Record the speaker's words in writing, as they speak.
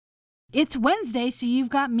It's Wednesday, so you've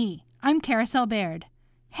got me. I'm Carousel Baird.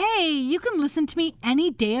 Hey, you can listen to me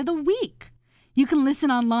any day of the week. You can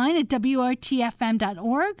listen online at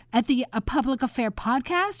WORTFM.org, at the A Public Affair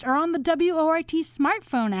podcast, or on the WORT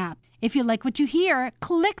smartphone app. If you like what you hear,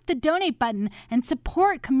 click the donate button and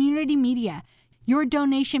support community media. Your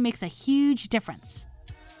donation makes a huge difference.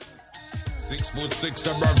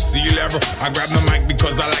 6'6" above sea level. I grab the mic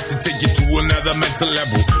because I like to take you to another mental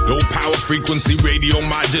level. Low power frequency radio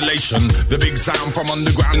modulation. The big sound from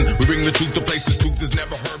underground. We bring the truth to places truth is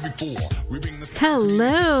never heard before.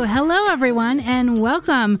 Hello everyone, and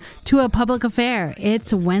welcome to A Public Affair.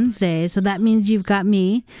 It's Wednesday, so that means you've got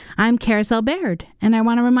me. I'm Carousel Baird, and I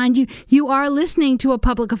want to remind you, you are listening to A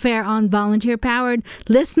Public Affair on volunteer-powered,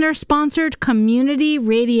 listener-sponsored community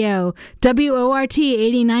radio, WORT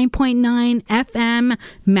 89.9 FM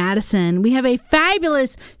Madison. We have a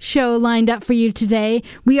fabulous show lined up for you today.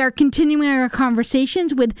 We are continuing our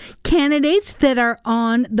conversations with candidates that are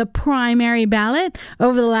on the primary ballot.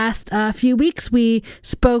 Over the last few weeks, we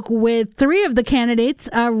spoke with three of the candidates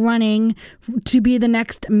running to be the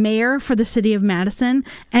next mayor for the city of Madison.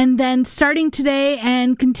 And then starting today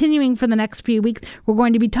and continuing for the next few weeks, we're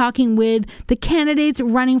going to be talking with the candidates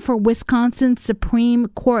running for Wisconsin Supreme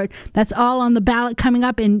Court. That's all on the ballot coming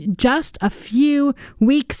up in just a few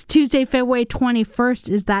weeks. Tuesday, February 21st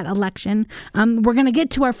is that election. We're going to get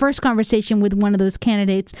to our first conversation with one of those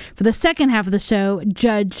candidates. For the second half of the show,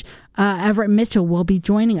 Judge Everett Mitchell will be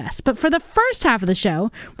joining us. But for the first half of the show,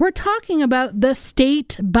 we're talking about the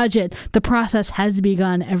state budget. The process has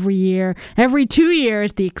begun every year. Every 2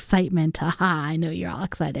 years, the excitement. I know you're all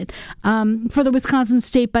excited. For the Wisconsin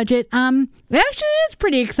state budget, actually it's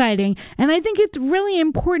pretty exciting. And I think it's really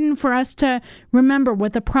important for us to remember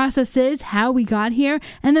what the process is, how we got here,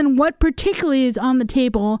 and then what particularly is on the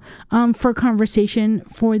table for conversation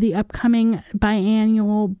for the upcoming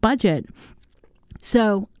biannual budget.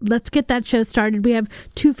 So let's get that show started. We have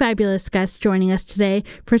two fabulous guests joining us today.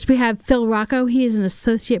 First, we have Phil Rocco. He is an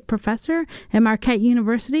associate professor at Marquette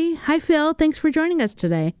University. Hi, Phil. Thanks for joining us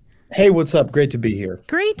today. Hey, what's up? Great to be here.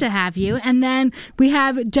 Great to have you. And then we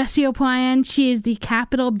have Jessie O'Brien. She is the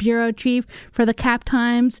Capitol Bureau Chief for the Cap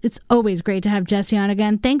Times. It's always great to have Jessie on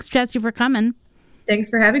again. Thanks, Jessie, for coming. Thanks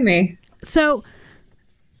for having me. So,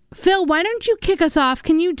 Phil, why don't you kick us off?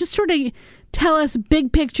 Can you just sort of tell us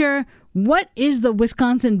big picture, what is the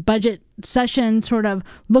Wisconsin budget session sort of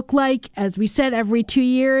look like? As we said, every 2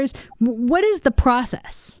 years. What is the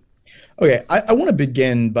process? Okay, I want to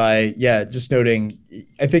begin by, just noting,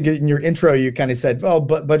 I think in your intro, you kind of said, well,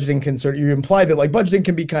 but budgeting can you implied that like budgeting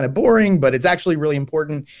can be kind of boring, but it's actually really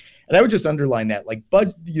important. And I would just underline that, like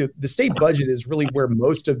the state budget is really where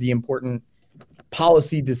most of the important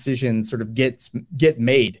policy decisions sort of get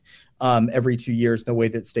made every 2 years in the way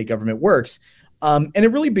that state government works. And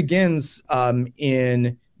it really begins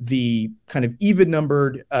in the kind of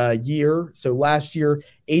even-numbered year. So last year,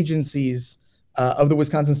 agencies of the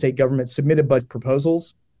Wisconsin state government submitted budget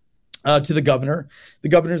proposals to the governor. The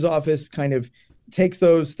governor's office kind of takes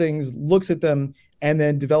those things, looks at them, and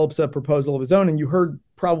then develops a proposal of his own. And you heard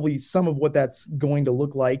probably some of what that's going to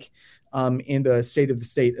look like in the State of the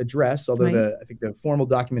State address, although right. I think the formal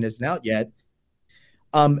document isn't out yet.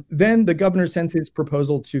 Then the governor sends his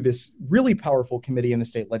proposal to this really powerful committee in the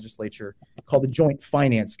state legislature called the Joint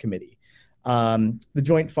Finance Committee. The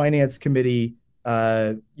Joint Finance Committee,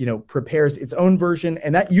 prepares its own version,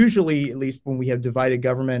 and that usually, at least when we have divided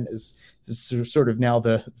government, is sort of now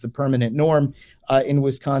the permanent norm in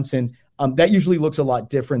Wisconsin. That usually looks a lot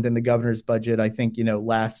different than the governor's budget. I think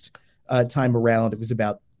last time around it was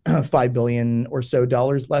about $5 billion or so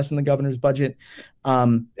less in the governor's budget,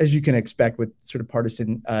 as you can expect with sort of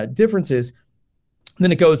partisan differences.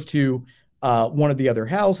 Then it goes to one of the other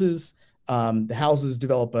houses. The houses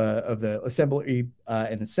develop of the Assembly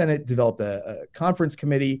and the Senate developed a conference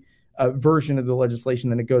committee version of the legislation.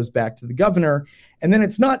 Then it goes back to the governor, and then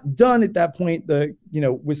it's not done at that point. The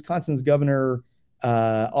Wisconsin's governor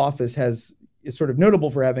office is sort of notable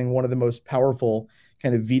for having one of the most powerful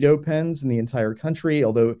kind of veto pens in the entire country,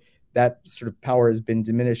 although that sort of power has been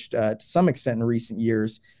diminished to some extent in recent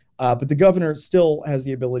years. But the governor still has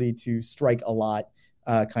the ability to strike a lot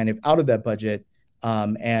kind of out of that budget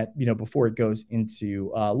before it goes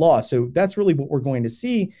into law. So that's really what we're going to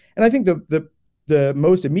see. And I think the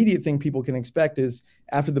most immediate thing people can expect is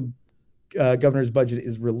after the governor's budget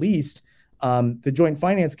is released, the Joint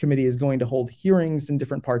Finance Committee is going to hold hearings in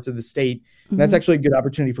different parts of the state. And that's actually a good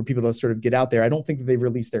opportunity for people to sort of get out there. I don't think that they've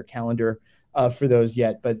released their calendar for those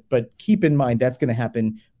yet, but keep in mind that's going to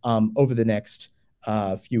happen over the next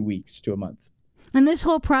few weeks to a month. And this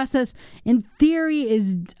whole process, in theory,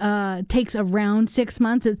 is takes around 6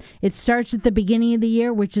 months. It starts at the beginning of the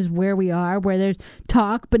year, which is where we are, where there's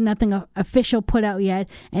talk, but nothing official put out yet.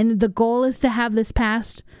 And the goal is to have this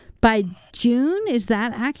passed by June. Is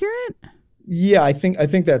that accurate? Yeah, I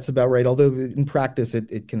think that's about right. Although in practice,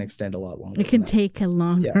 it can extend a lot longer. It can take a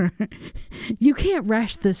longer. Yeah. You can't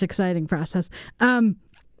rush this exciting process. And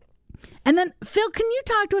then, Phil, can you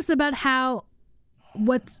talk to us about how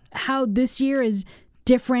this year is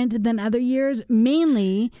different than other years?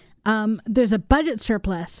 Mainly, there's a budget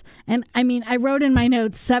surplus, and I mean, I wrote in my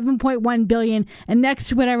notes $7.1 billion, and next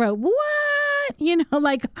to it, I wrote what?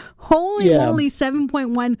 Like holy moly,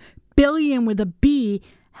 $7.1 billion with a B.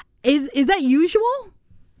 Is that usual?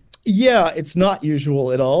 Yeah, it's not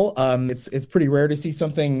usual at all. It's pretty rare to see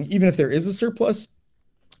something, even if there is a surplus,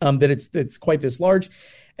 that it's quite this large.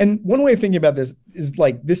 And one way of thinking about this is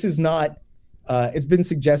like, this is not, it's been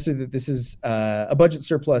suggested that this is a budget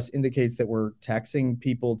surplus indicates that we're taxing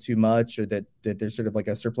people too much, or that there's sort of like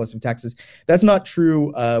a surplus of taxes. That's not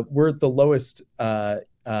true. We're at the lowest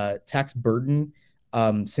tax burden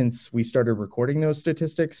since we started recording those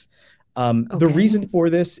statistics. The reason for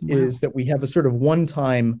this is that we have a sort of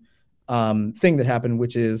one-time thing that happened,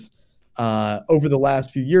 which is over the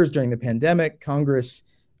last few years during the pandemic, Congress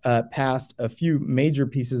passed a few major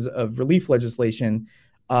pieces of relief legislation,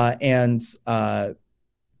 and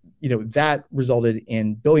that resulted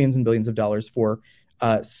in billions and billions of dollars for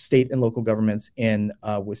state and local governments in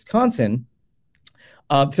Wisconsin.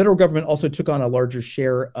 The federal government also took on a larger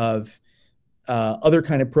share of other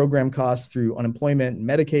kind of program costs through unemployment and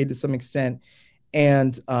Medicaid to some extent.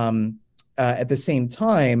 And at the same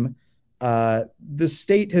time, the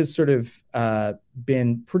state has sort of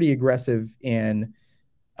been pretty aggressive in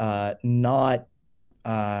not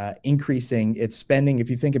increasing its spending. If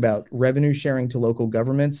you think about revenue sharing to local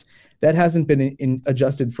governments, that hasn't been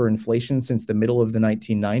adjusted for inflation since the middle of the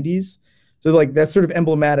 1990s. So like that's sort of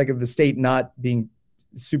emblematic of the state not being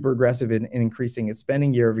super aggressive in increasing its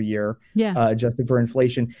spending year over year, adjusted for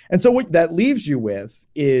inflation. And so what that leaves you with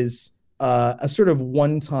is a sort of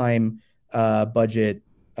one-time budget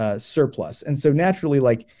surplus. And so naturally,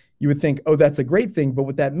 like you would think, oh, that's a great thing. But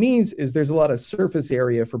what that means is there's a lot of surface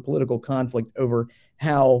area for political conflict over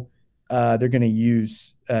how they're going to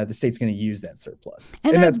use, the state's going to use that surplus.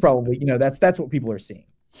 And that's probably, that's what people are seeing.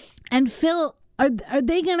 And Phil, Are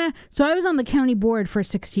they gonna? So I was on the county board for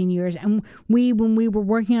 16 years, and when we were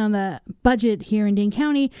working on the budget here in Dane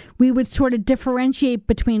County, we would sort of differentiate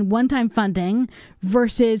between one-time funding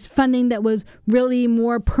versus funding that was really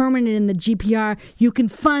more permanent in the GPR. You can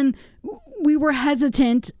fund. We were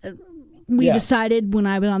hesitant. We decided when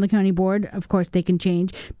I was on the county board, of course they can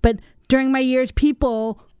change, but during my years,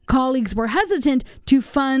 colleagues were hesitant to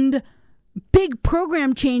fund big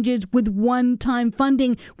program changes with one-time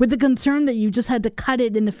funding, with the concern that you just had to cut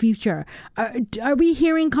it in the future. Are we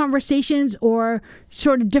hearing conversations or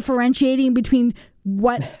sort of differentiating between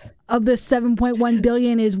what of the $7.1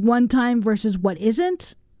 billion is one-time versus what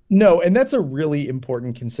isn't? No, and that's a really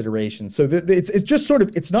important consideration. So it's just sort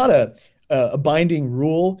of, it's not a binding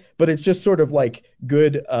rule, but it's just sort of like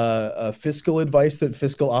good fiscal advice that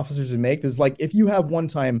fiscal officers would make. Is like, if you have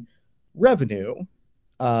one-time revenue,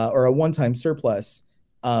 or a one-time surplus,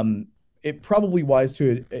 it probably wise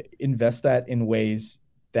to invest that in ways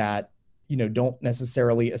that, don't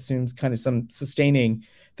necessarily assume kind of some sustaining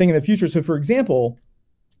thing in the future. So for example,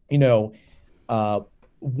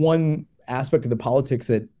 one aspect of the politics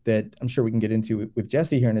that I'm sure we can get into with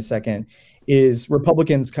Jesse here in a second is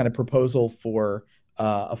Republicans' kind of proposal for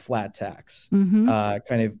a flat tax,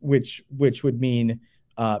 kind of which would mean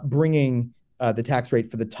bringing the tax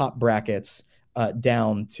rate for the top brackets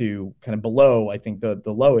down to kind of below, I think, the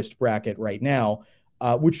lowest bracket right now,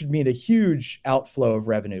 which would mean a huge outflow of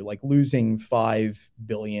revenue, like losing $5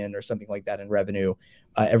 billion or something like that in revenue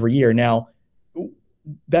every year. Now,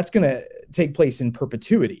 that's going to take place in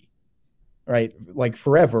perpetuity, right? Like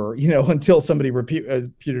forever, until somebody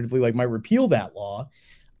putatively like might repeal that law.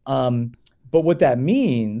 But what that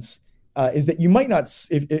means is that you might not,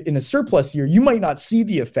 if in a surplus year, you might not see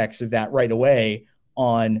the effects of that right away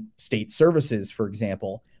on state services, for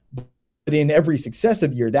example. But in every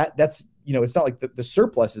successive year, that's it's not like the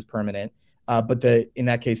surplus is permanent, but in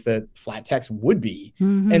that case the flat tax would be.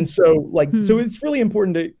 And so so it's really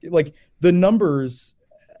important to the numbers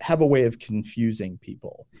have a way of confusing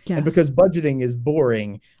people. Yes. And because budgeting is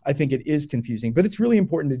boring, I think it is confusing, but it's really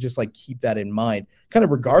important to just keep that in mind, kind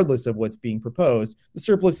of regardless of what's being proposed. The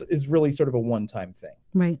surplus is really sort of a one-time thing.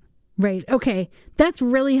 Right. Right. Okay. That's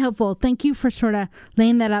really helpful. Thank you for sort of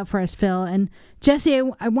laying that out for us, Phil. And Jesse,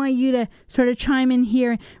 I want you to sort of chime in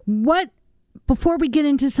here. What before we get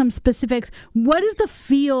into some specifics, what is the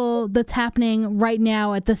feel that's happening right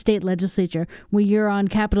now at the state legislature where you're on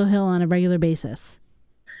Capitol Hill on a regular basis?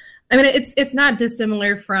 I mean, it's not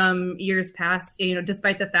dissimilar from years past,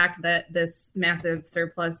 despite the fact that this massive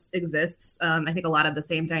surplus exists. I think a lot of the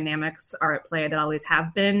same dynamics are at play that always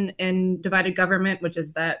have been in divided government, which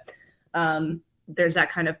is that there's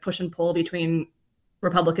that kind of push and pull between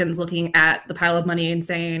Republicans looking at the pile of money and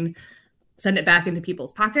saying, send it back into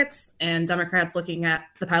people's pockets, and Democrats looking at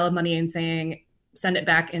the pile of money and saying, send it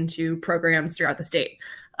back into programs throughout the state.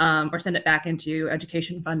 Or send it back into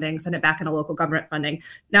education funding, send it back into local government funding.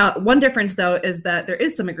 Now, one difference, though, is that there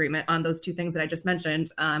is some agreement on those two things that I just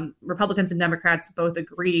mentioned. Republicans and Democrats both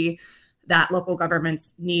agree that local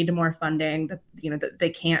governments need more funding, that they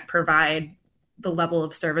can't provide the level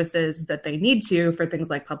of services that they need to for things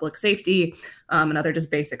like public safety and other just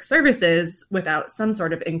basic services without some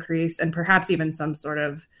sort of increase and perhaps even some sort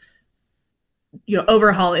of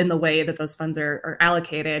overhaul in the way that those funds are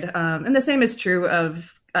allocated. And the same is true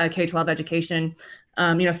of K-12 education.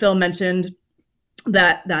 Phil mentioned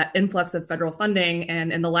that influx of federal funding,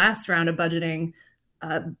 and in the last round of budgeting,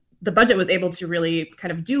 the budget was able to really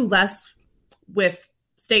kind of do less with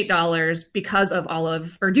state dollars because of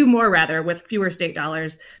do more rather with fewer state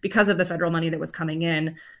dollars because of the federal money that was coming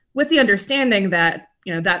in, with the understanding that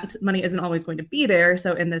that money isn't always going to be there.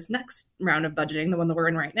 So in this next round of budgeting, the one that we're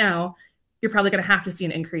in right now, you're probably going to have to see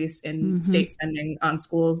an increase in state spending on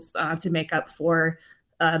schools to make up for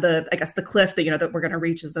the cliff that we're going to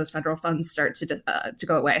reach as those federal funds start to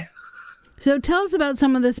go away. So tell us about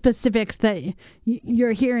some of the specifics that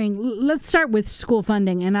you're hearing. Let's start with school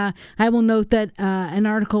funding, and I will note that an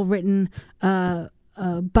article written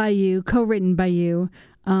by you, co-written by you,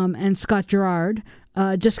 and Scott Gerard,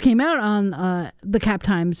 just came out on the Cap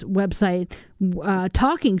Times website,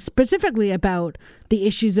 talking specifically about the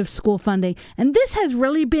issues of school funding. And this has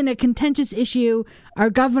really been a contentious issue. Our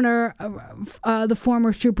governor, the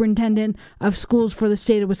former superintendent of schools for the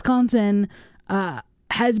state of Wisconsin,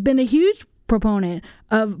 has been a huge proponent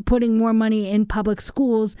of putting more money in public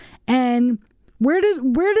schools. And where does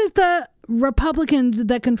the Republicans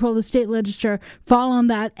that control the state legislature fall on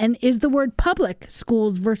that? And is the word public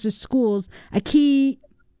schools versus schools a key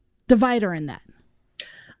divider in that?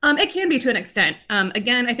 It can be to an extent.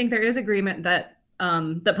 Again, I think there is agreement that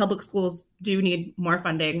public schools do need more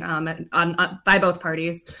funding by both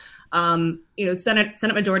parties.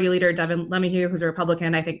 Senate Majority Leader Devin LeMahieu, who's a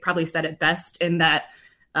Republican, I think probably said it best in that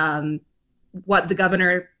what the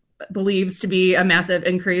governor believes to be a massive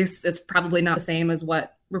increase is probably not the same as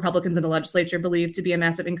what Republicans in the legislature believe to be a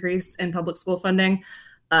massive increase in public school funding.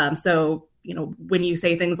 So when you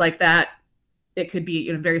say things like that, it could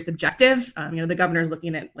be very subjective. The governor's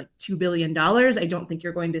looking at like $2 billion. I don't think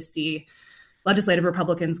you're going to see legislative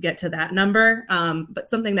Republicans get to that number. But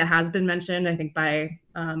something that has been mentioned, I think, by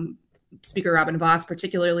Speaker Robin Vos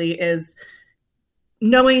particularly, is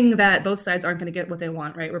knowing that both sides aren't going to get what they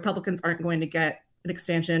want, right? Republicans aren't going to get an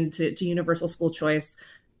expansion to universal school choice.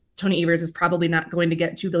 Tony Evers is probably not going to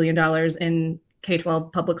get $2 billion in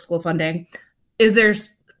K-12 public school funding.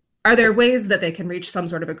 Are there ways that they can reach some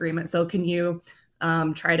sort of agreement? So can you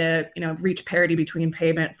try to reach parity between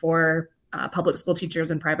payment for public school teachers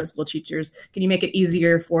and private school teachers? Can you make it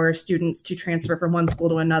easier for students to transfer from one school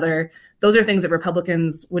to another? Those are things that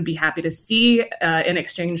Republicans would be happy to see in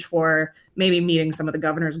exchange for maybe meeting some of the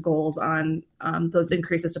governor's goals on those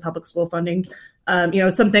increases to public school funding.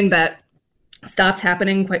 Something that stopped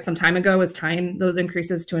happening quite some time ago is tying those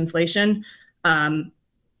increases to inflation.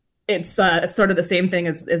 It's sort of the same thing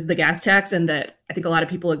as the gas tax, and that I think a lot of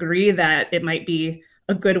people agree that it might be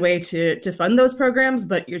a good way to fund those programs,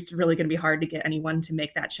 but it's really going to be hard to get anyone to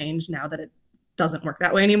make that change now that it doesn't work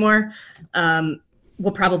that way anymore.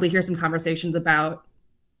 We'll probably hear some conversations about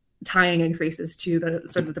tying increases to the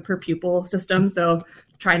sort of the per pupil system. So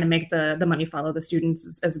trying to make the money follow the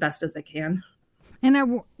students as best as it can.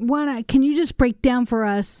 And can you just break down for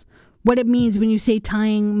us what it means when you say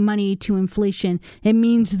tying money to inflation? It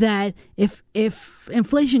means that if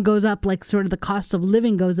inflation goes up, like sort of the cost of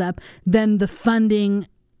living goes up, then the funding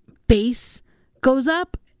base goes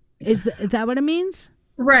up. Is that what it means?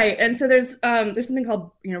 Right. And so there's something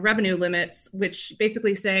called revenue limits, which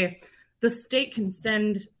basically say the state can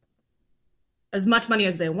send as much money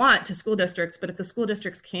as they want to school districts, but if the school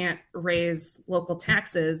districts can't raise local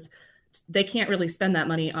taxes, they can't really spend that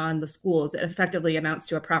money on the schools. It effectively amounts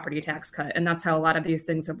to a property tax cut. And that's how a lot of these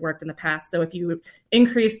things have worked in the past. So if you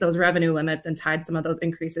increase those revenue limits and tied some of those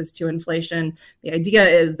increases to inflation, the idea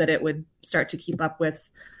is that it would start to keep up with,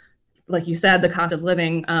 like you said, the cost of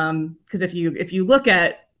living. Because if you look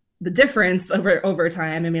at the difference over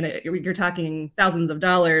time, I mean, you're talking thousands of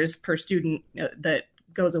dollars per student that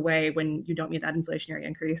goes away when you don't meet that inflationary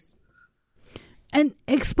increase. And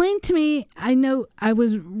explain to me, I know I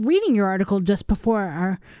was reading your article just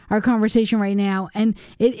before our conversation right now, and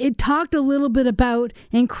it talked a little bit about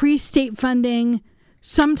increased state funding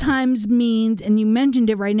sometimes means, and you mentioned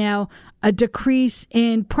it right now, a decrease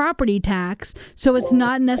in property tax. So it's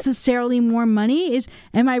not necessarily more money.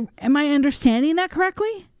 Am I understanding that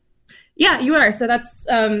correctly? Yeah, you are. So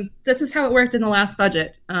this is how it worked in the last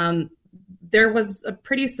budget. There was a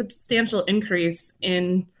pretty substantial increase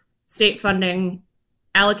in state funding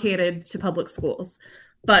allocated to public schools.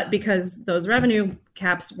 But because those revenue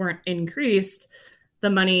caps weren't increased, the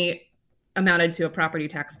money amounted to a property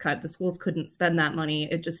tax cut. The schools couldn't spend that money.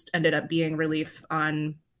 It just ended up being relief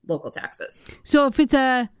on local taxes. So if it's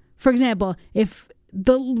for example, if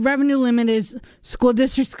the revenue limit is school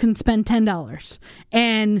districts can spend $10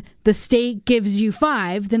 and the state gives you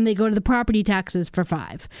 $5, then they go to the property taxes for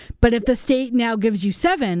 $5. But if the state now gives you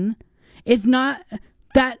 $7, it's not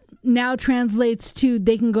that now translates to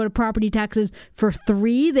they can go to property taxes for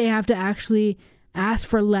 $3. They have to actually ask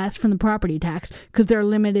for less from the property tax because their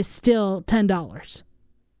limit is still $10.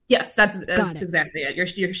 Yes, that's exactly it.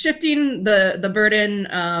 You're shifting the burden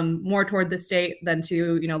more toward the state than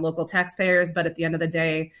to local taxpayers, but at the end of the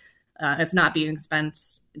day, it's not being spent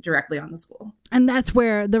directly on the school. And that's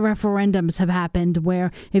where the referendums have happened,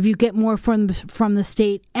 where if you get more from the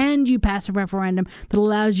state and you pass a referendum that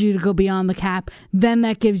allows you to go beyond the cap, then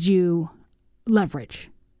that gives you leverage.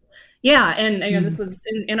 Yeah, and this was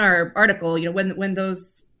in our article. When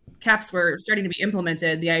those caps were starting to be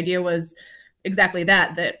implemented, the idea was exactly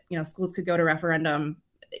that schools could go to referendum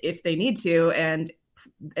if they need to. And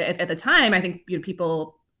at the time, I think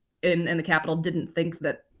people in the Capitol didn't think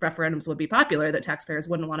that referendums would be popular, that taxpayers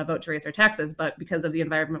wouldn't want to vote to raise their taxes. But because of the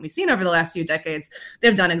environment we've seen over the last few decades,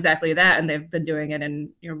 they've done exactly that, and they've been doing it in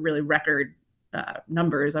really record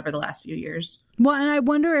numbers over the last few years. Well, and I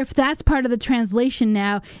wonder if that's part of the translation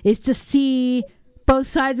now, is to see both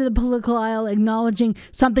sides of the political aisle acknowledging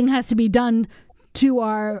something has to be done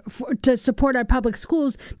to support our public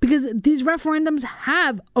schools, because these referendums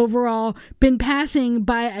have overall been passing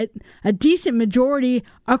by a decent majority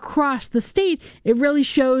across the state. It really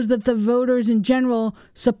shows that the voters in general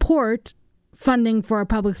support funding for our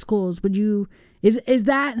public schools. Is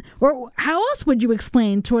that, or how else would you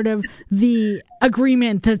explain sort of the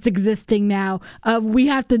agreement that's existing now of we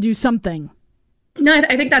have to do something? No,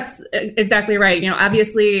 I think that's exactly right.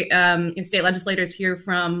 Obviously, state legislators hear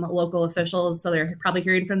from local officials, so they're probably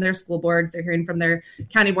hearing from their school boards, they're hearing from their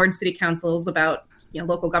county boards, city councils about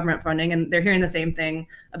local government funding, and they're hearing the same thing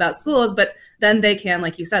about schools. But then they can,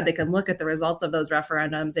 like you said, they can look at the results of those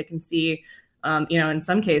referendums. They can see, in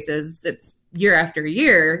some cases, it's year after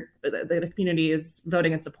year, the community is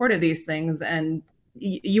voting in support of these things, and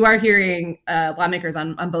you are hearing lawmakers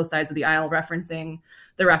on both sides of the aisle referencing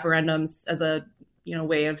the referendums as a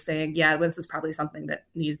way of saying, yeah, this is probably something that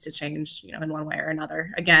needs to change, in one way or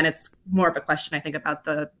another. Again, it's more of a question, I think, about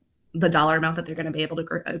the dollar amount that they're going to be able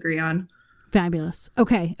to agree on. Fabulous.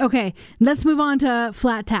 Okay. Let's move on to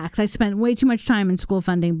flat tax. I spent way too much time in school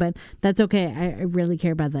funding, but that's okay. I really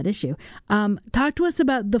care about that issue. Talk to us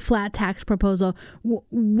about the flat tax proposal.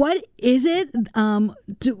 What is it?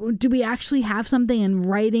 Do we actually have something in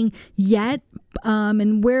writing yet?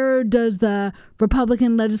 And where does the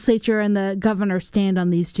Republican legislature and the governor stand on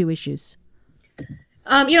these two issues?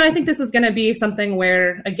 I think this is going to be something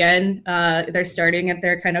where, again, they're starting at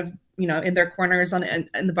their kind of, in their corners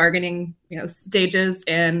in the bargaining, stages,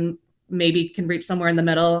 and maybe can reach somewhere in the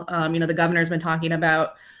middle. The governor's been talking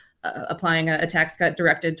about applying a tax cut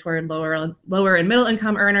directed toward lower and middle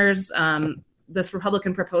income earners. This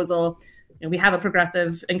Republican proposal, we have a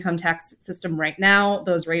progressive income tax system right now.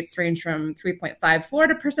 Those rates range from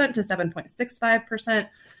 3.54% to 7.65%.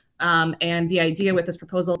 And the idea with this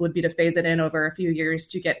proposal would be to phase it in over a few years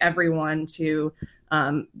to get everyone to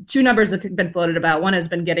two numbers that have been floated about. One has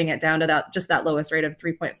been getting it down to that lowest rate of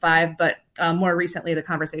 3.5, but more recently the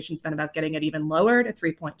conversation's been about getting it even lower to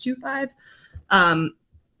 3.25.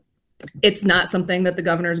 It's not something that the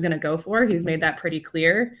governor is going to go for. He's made that pretty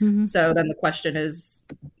clear. Mm-hmm. So then the question is,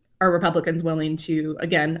 are Republicans willing to,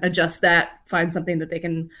 again, adjust that, find something that they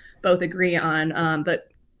can both agree on? The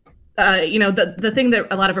thing that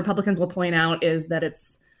a lot of Republicans will point out is that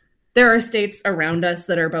there are states around us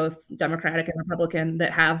that are both Democratic and Republican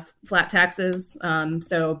that have flat taxes.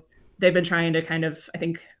 So they've been trying to kind of, I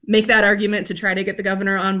think, make that argument to try to get the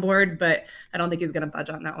governor on board, but I don't think he's going to budge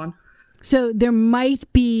on that one. So there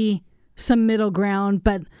might be some middle ground,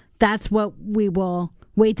 but that's what we will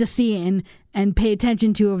wait to see and pay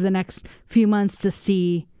attention to over the next few months to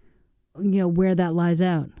see, where that lies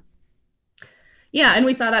out. Yeah, and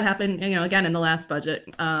we saw that happen, again in the last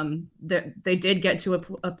budget. They did get to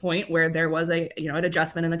a point where there was an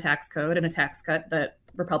adjustment in the tax code and a tax cut that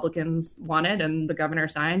Republicans wanted and the governor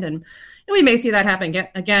signed, and we may see that happen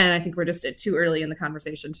again. I think we're just too early in the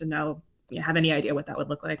conversation to have any idea what that would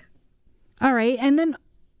look like. All right, and then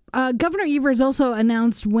Governor Evers also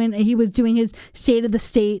announced when he was doing his State of the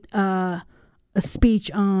State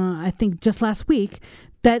speech, I think just last week,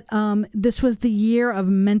 that this was the year of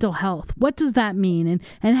mental health. What does that mean,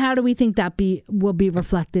 and how do we think that will be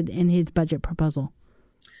reflected in his budget proposal?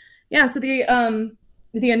 Yeah, so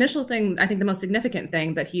the initial thing, I think the most significant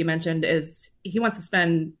thing that he mentioned is he wants to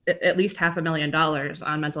spend at least $500,000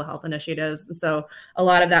 on mental health initiatives. And so a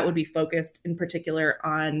lot of that would be focused in particular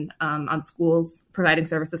on schools providing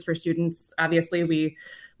services for students. Obviously,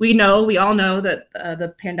 we all know that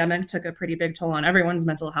the pandemic took a pretty big toll on everyone's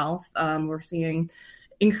mental health. We're seeing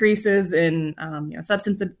increases in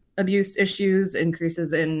substance abuse issues,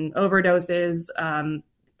 increases in overdoses.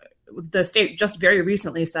 The state just very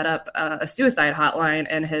recently set up a suicide hotline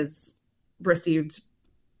and has received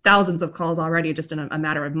thousands of calls already just in a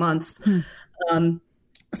matter of months.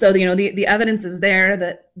 So the evidence is there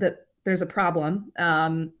that there's a problem.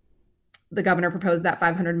 The governor proposed that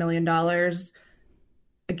 $500 million.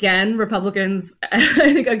 Again, Republicans, I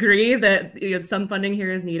think, agree that some funding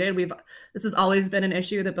here is needed. This has always been an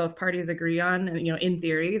issue that both parties agree on, and in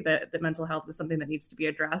theory, that mental health is something that needs to be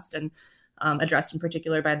addressed and addressed in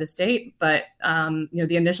particular by the state. But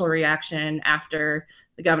the initial reaction after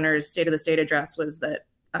the governor's State of the State address was that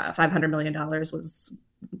 $500 million was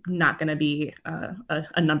not going to be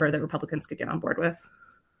a number that Republicans could get on board with.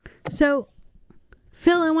 So,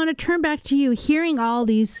 Phil, I want to turn back to you. Hearing all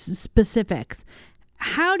these specifics,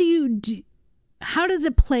 how does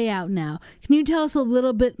it play out now? Can you tell us a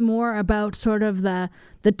little bit more about sort of the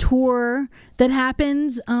tour that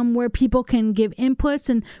happens where people can give inputs,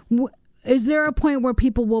 and is there a point where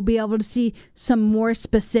people will be able to see some more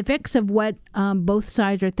specifics of what both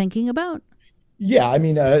sides are thinking about? Yeah, I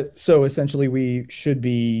mean, so essentially we should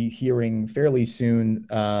be hearing fairly soon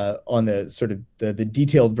on the sort of the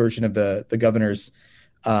detailed version of the governor's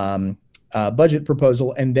budget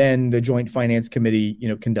proposal, and then the Joint Finance Committee,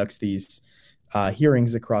 conducts these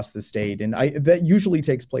hearings across the state, and that usually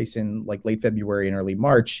takes place in like late February and early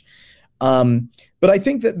March. But I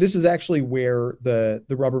think that this is actually where the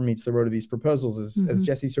rubber meets the road of these proposals, as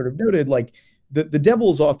Jesse sort of noted. Like the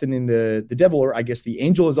devil is often in the devil, or I guess the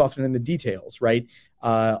angel is often in the details, right?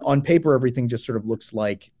 On paper, everything just sort of looks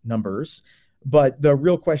like numbers, but the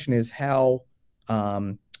real question is how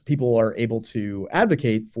people are able to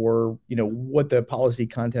advocate for, what the policy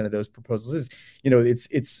content of those proposals is.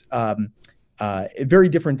 It's very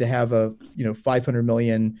different to have a, 500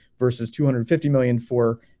 million versus 250 million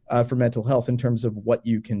for mental health in terms of what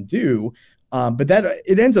you can do. But that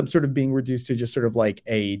it ends up sort of being reduced to just sort of like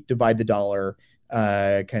a divide the dollar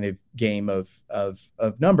kind of game of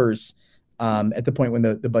numbers at the point when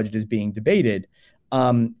the budget is being debated.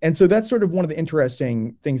 And so that's sort of one of the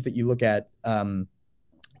interesting things that you look at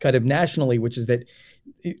kind of nationally, which is that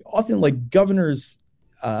often like governors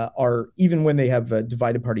are, even when they have a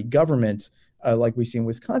divided party government, like we see in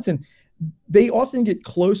Wisconsin, they often get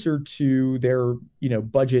closer to their,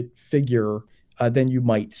 budget figure than you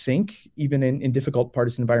might think, even in difficult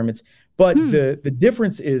partisan environments. But the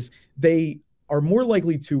difference is they are more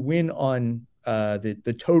likely to win on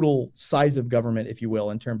the total size of government, if you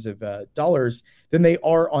will, in terms of dollars, than they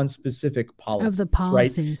are on specific policies. Of the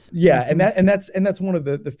policies, right? Yeah, and that's one of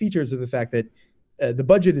the features of the fact that the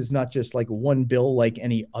budget is not just like one bill like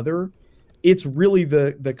any other. It's really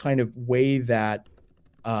the kind of way that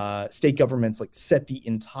state governments like set the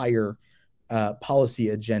entire policy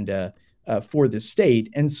agenda for the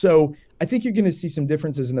state. And so I think you're going to see some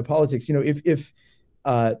differences in the politics. If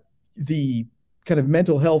the kind of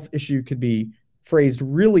mental health issue could be phrased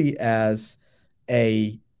really as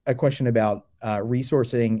a question about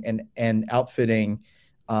resourcing and outfitting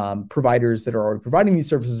providers that are already providing these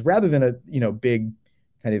services, rather than a big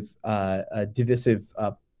kind of a divisive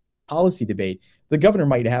policy debate, the governor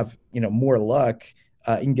might have more luck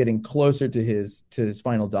in getting closer to his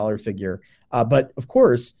final dollar figure. But of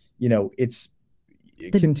course, it's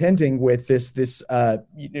contending with this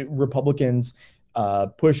Republicans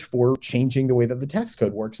push for changing the way that the tax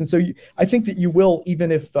code works. And so I think that you will,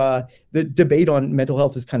 even if the debate on mental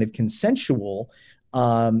health is kind of consensual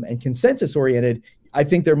and consensus oriented, I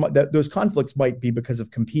think those conflicts might be because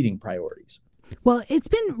of competing priorities. Well, it's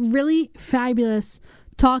been really fabulous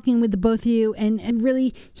talking with the both of you and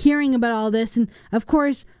really hearing about all this. And of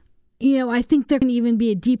course, I think there can even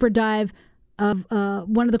be a deeper dive of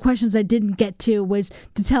one of the questions I didn't get to was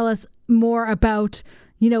to tell us more about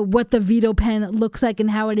what the veto pen looks like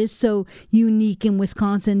and how it is so unique in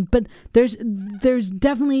Wisconsin. But there's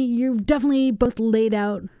definitely, you've definitely both laid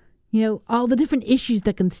out, all the different issues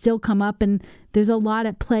that can still come up, and there's a lot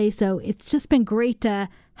at play. So it's just been great to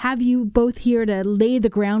have you both here to lay the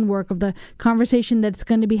groundwork of the conversation that's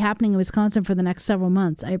going to be happening in Wisconsin for the next several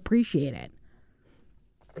months. I appreciate it.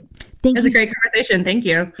 It was a great conversation. Thank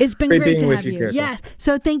you. It's been great being to with have you, you. Carousel. Yeah.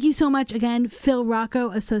 So thank you so much again, Phil Rocco,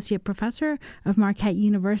 Associate Professor of Marquette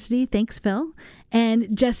University. Thanks, Phil.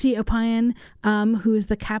 And Jesse Opayan, who is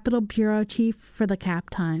the Capitol Bureau Chief for the Cap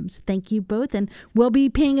Times. Thank you both. And we'll be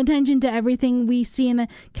paying attention to everything we see in the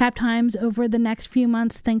Cap Times over the next few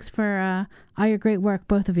months. Thanks for all your great work,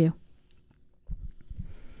 both of you.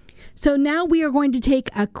 So now we are going to take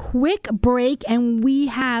a quick break, and we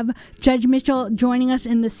have Judge Mitchell joining us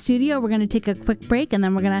in the studio. We're going to take a quick break, and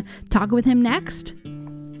then we're going to talk with him next.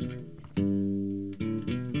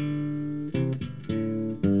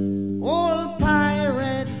 Old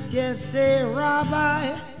pirates, yes, they rob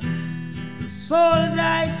I, sold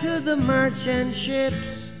I to the merchant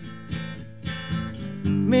ships.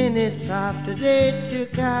 Minutes after they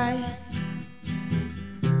took I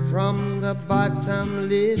from the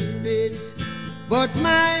bottomless pit, but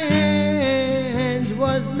my hand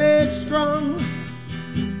was made strong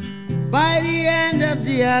by the hand of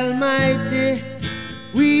the Almighty.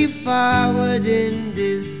 We forward in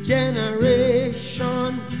this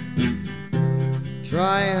generation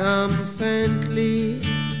triumphantly.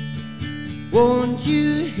 Won't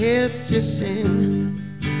you help to sing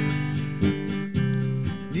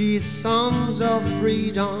these songs of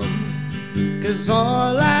freedom? 'Cause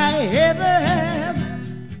all I ever have,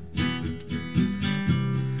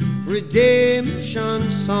 redemption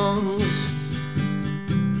songs,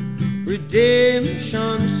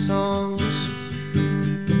 redemption songs.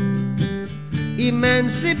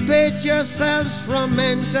 Emancipate yourselves from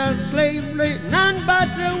mental slavery. None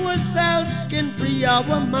but ourselves can free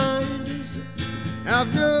our minds.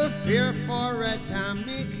 Have no fear for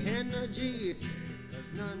atomic energy.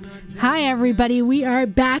 Hi, everybody. We are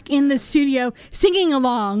back in the studio singing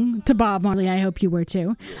along to Bob Marley. I hope you were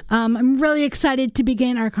too. I'm really excited to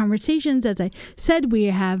begin our conversations. As I said, we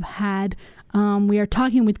are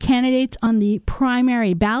talking with candidates on the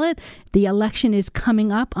primary ballot. The election is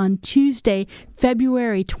coming up on Tuesday,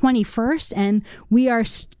 February 21st, and we are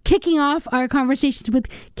kicking off our conversations with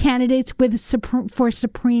candidates for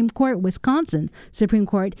Supreme Court, Wisconsin Supreme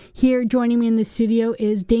Court. Here joining me in the studio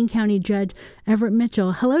is Dane County Judge Everett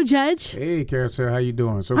Mitchell. Hello, Judge. Hey, Carousel. How you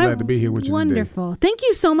doing? So glad to be here with you Wonderful. today. Thank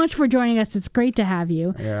you so much for joining us. It's great to have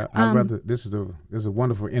you. Yeah, this is a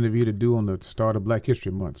wonderful interview to do on the start of Black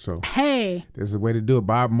History Month. So hey, this is a way to do it.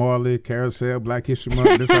 Bob Marley, Carousel, Black History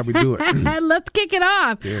Month. This is how we do it. Let's kick it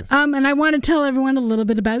off. Yes. And I want to tell everyone a little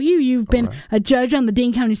bit about you. You've been a judge on the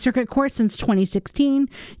Dane County Circuit Court since 2016.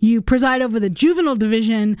 You preside over the juvenile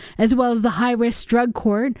division as well as the high-risk drug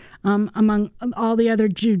court, among all the other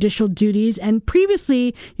judicial duties. And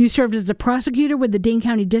previously, you served as a prosecutor with the Dane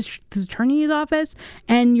County District Attorney's Office,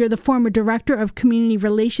 and you're the former director of community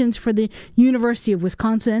relations for the University of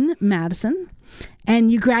Wisconsin-Madison.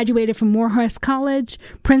 And you graduated from Morehouse College,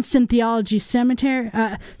 Princeton Theology Seminary.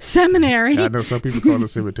 I know some people call it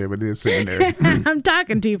cemetery, but it is seminary. I'm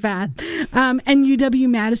talking too fast. And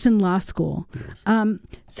UW-Madison Law School. Yes.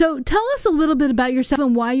 So tell us a little bit about yourself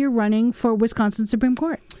and why you're running for Wisconsin Supreme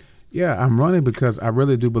Court. Yeah, I'm running because I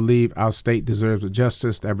really do believe our state deserves a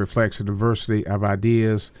justice that reflects the diversity of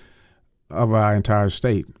ideas of our entire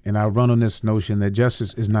state. And I run on this notion that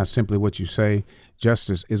justice is not simply what you say,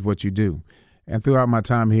 justice is what you do. And throughout my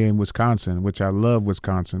time here in Wisconsin, which I love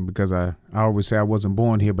Wisconsin because I always say I wasn't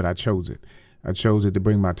born here, but I chose it. I chose it to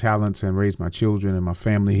bring my talents and raise my children and my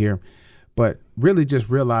family here. But really just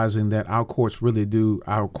realizing that our courts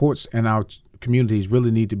and our communities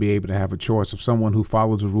really need to be able to have a choice of someone who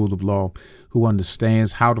follows the rule of law, who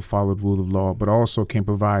understands how to follow the rule of law, but also can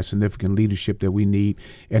provide significant leadership that we need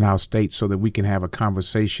in our state so that we can have a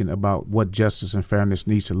conversation about what justice and fairness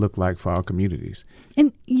needs to look like for our communities.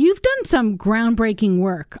 And you've done some groundbreaking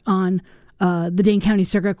work on the Dane County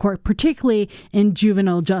Circuit Court, particularly in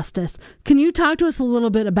juvenile justice. Can you talk to us a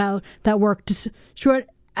little bit about that work?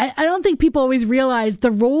 I don't think people always realize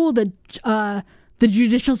the role that the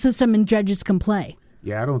judicial system and judges can play.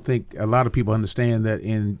 Yeah, I don't think a lot of people understand that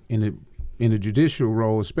in the judicial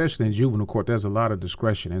role, especially in juvenile court, there's a lot of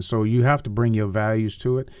discretion. And so you have to bring your values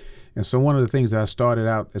to it. And so one of the things that I started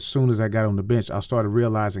out as soon as I got on the bench, I started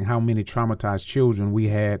realizing how many traumatized children we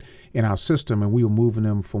had in our system, and we were moving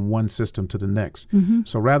them from one system to the next.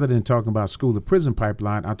 So rather than talking about school to prison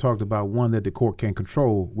pipeline, I talked about one that the court can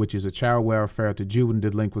control, which is a child welfare to juvenile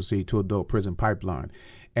delinquency to adult prison pipeline.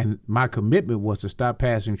 And my commitment was to stop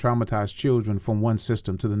passing traumatized children from one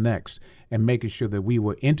system to the next and making sure that we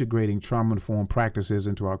were integrating trauma-informed practices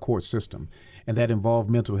into our court system. And that involved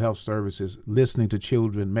mental health services, listening to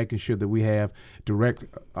children, making sure that we have direct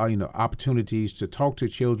opportunities to talk to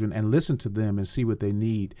children and listen to them and see what they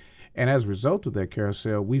need. And as a result of that,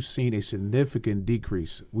 Carousel, we've seen a significant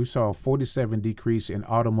decrease. We saw a 47% decrease in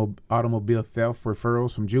automobile theft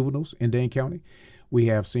referrals from juveniles in Dane County. We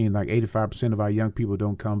have seen like 85% of our young people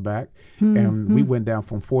don't come back. And we went down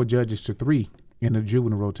from 4 judges to 3 in the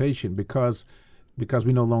juvenile rotation because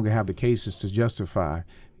we no longer have the cases to justify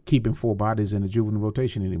keeping 4 bodies in the juvenile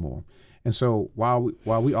rotation anymore. And so while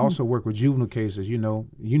we also work with juvenile cases, you know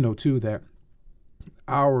too that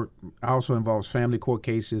our also involves family court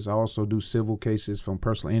cases. I also do civil cases from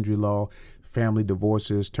personal injury law, family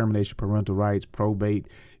divorces, termination of parental rights, probate,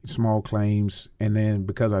 small claims, and then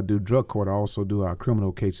because I do drug court, I also do our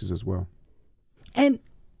criminal cases as well. And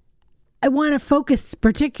I want to focus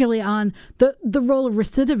particularly on the role of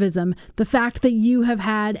recidivism, the fact that you have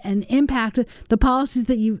had an impact, the policies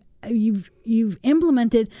that you've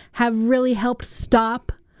implemented have really helped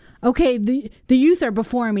stop. Okay, the youth are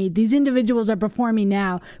before me. These individuals are before me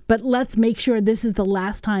now, but let's make sure this is the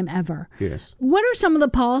last time ever. Yes. What are some of the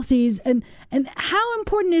policies, and how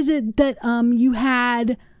important is it that you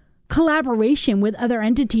had collaboration with other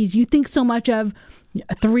entities? You think so much of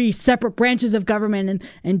 3 separate branches of government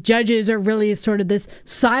and judges are really sort of this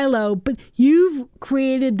silo, but you've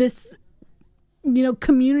created this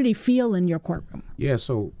community feel in your courtroom. Yeah,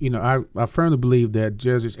 so, I firmly believe that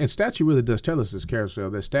judges, and statute really does tell us this, Carousel,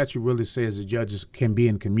 that statute really says that judges can be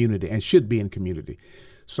in community and should be in community.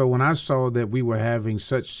 So when I saw that we were having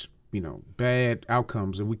such, bad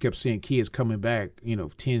outcomes and we kept seeing kids coming back,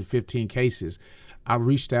 10, 15 cases, I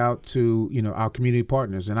reached out to, our community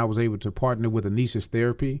partners, and I was able to partner with Anissa's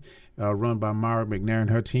Therapy, run by Myra McNair and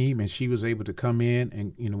her team, and she was able to come in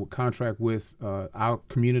and, contract with our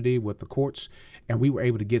community, with the courts, and we were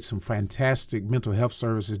able to get some fantastic mental health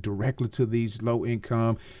services directly to these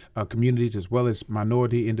low-income communities as well as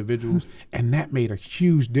minority individuals, and that made a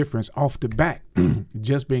huge difference off the bat,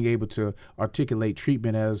 just being able to articulate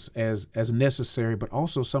treatment as necessary, but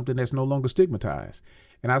also something that's no longer stigmatized.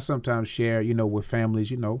 And I sometimes share, with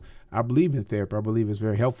families, I believe in therapy. I believe it's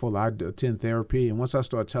very helpful. I attend therapy. And once I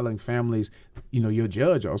start telling families, your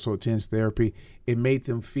judge also attends therapy, it made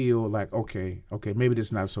them feel like, okay, maybe this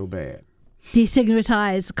is not so bad.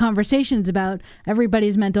 Destigmatize conversations about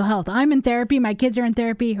everybody's mental health. I'm in therapy. My kids are in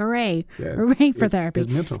therapy. Hooray. Yeah, hooray for therapy.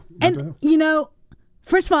 It's mental and, health.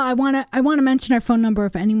 First of all, I want to mention our phone number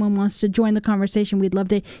if anyone wants to join the conversation. We'd love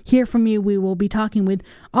to hear from you. We will be talking with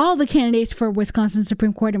all the candidates for Wisconsin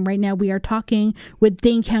Supreme Court, and right now we are talking with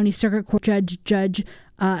Dane County Circuit Court Judge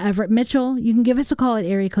Everett Mitchell. You can give us a call at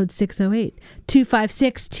area code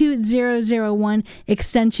 608-256-2001,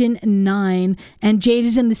 extension 9. And Jade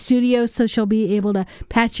is in the studio, so she'll be able to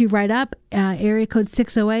patch you right up. Area code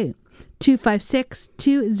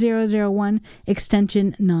 608-256-2001,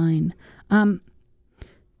 extension 9.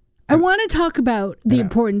 I want to talk about the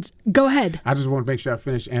importance. Go ahead. I just want to make sure I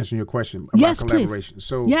finish answering your question about collaboration. Please.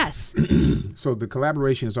 So yes. So the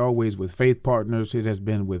collaboration is always with faith partners. It has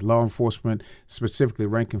been with law enforcement, specifically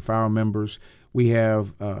rank and file members. We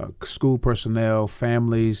have school personnel,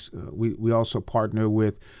 families. We also partner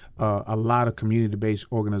with a lot of community-based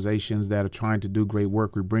organizations that are trying to do great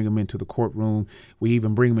work. We bring them into the courtroom. We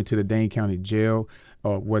even bring them into the Dane County Jail,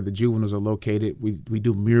 where the juveniles are located. We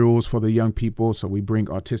do murals for the young people, so we bring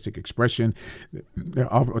artistic expression. There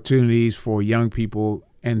are opportunities for young people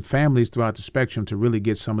and families throughout the spectrum to really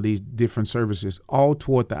get some of these different services, all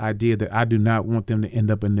toward the idea that I do not want them to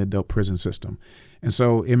end up in the adult prison system. And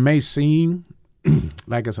so it may seem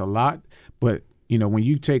like it's a lot, but when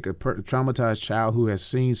you take a traumatized child who has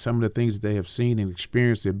seen some of the things that they have seen and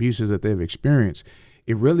experienced the abuses that they've experienced,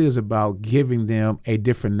 it really is about giving them a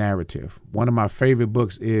different narrative. One of my favorite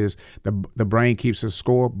books is The Brain Keeps a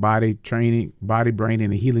Score, Body, Brain,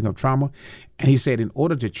 and the Healing of Trauma. And he said, in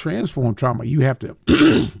order to transform trauma, you have to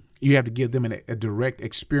give them a direct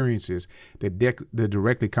experiences that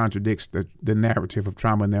directly contradicts the narrative of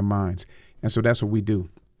trauma in their minds. And so that's what we do.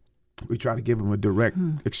 We try to give them a direct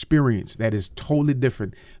experience that is totally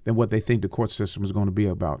different than what they think the court system is going to be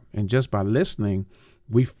about. And just by listening,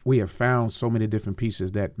 we have found so many different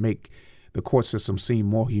pieces that make the court system seem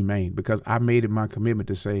more humane, because I made it my commitment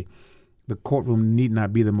to say the courtroom need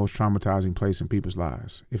not be the most traumatizing place in people's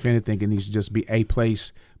lives. If anything, it needs to just be a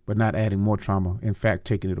place, but not adding more trauma. In fact,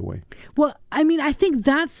 taking it away. Well, I mean, I think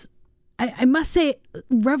that's, I must say,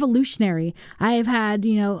 revolutionary. I have had,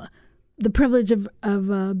 the privilege of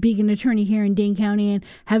being an attorney here in Dane County and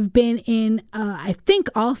have been in, I think,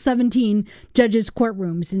 all 17 judges'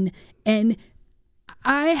 courtrooms. And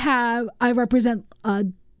I represent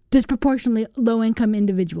disproportionately low-income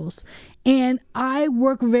individuals. And I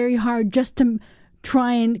work very hard just to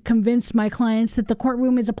try and convince my clients that the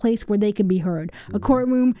courtroom is a place where they can be heard. A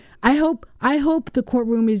courtroom, I hope the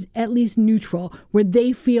courtroom is at least neutral, where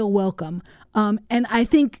they feel welcome. And I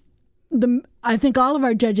think all of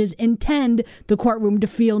our judges intend the courtroom to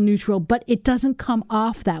feel neutral, but it doesn't come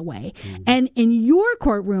off that way. And in your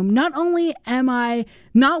courtroom, not only am I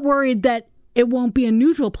not worried that it won't be a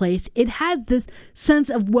neutral place, it has this sense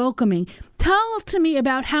of welcoming. Tell to me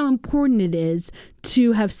about how important it is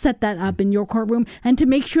to have set that up in your courtroom and to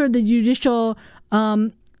make sure the judicial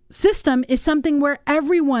system is something where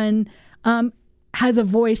everyone has a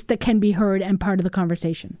voice that can be heard and part of the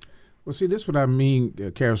conversation. Well, see, this is what I mean,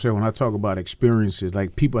 Carousel, when I talk about experiences,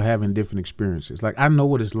 like people having different experiences. Like I know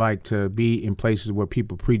what it's like to be in places where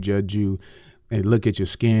people prejudge you. They look at your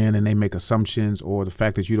skin and they make assumptions, or the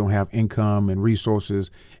fact that you don't have income and resources,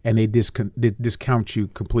 and they discount you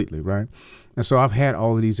completely, right? And so I've had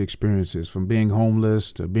all of these experiences, from being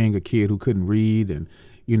homeless to being a kid who couldn't read, and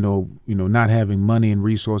not having money and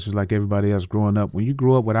resources like everybody else growing up. When you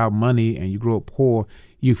grow up without money and you grow up poor,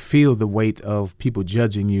 you feel the weight of people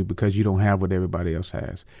judging you because you don't have what everybody else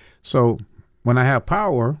has. So when I have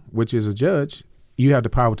power, which is a judge, you have the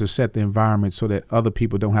power to set the environment so that other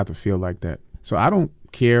people don't have to feel like that. So I don't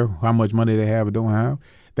care how much money they have or don't have.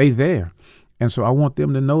 They there. And so I want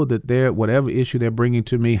them to know that whatever issue they're bringing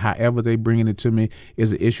to me, however they're bringing it to me,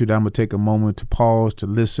 is an issue that I'm going to take a moment to pause, to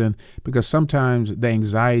listen, because sometimes the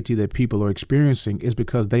anxiety that people are experiencing is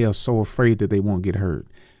because they are so afraid that they won't get heard.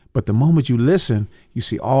 But the moment you listen, you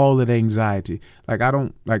see all of the anxiety.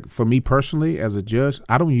 For me personally, as a judge,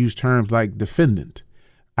 I don't use terms like defendant.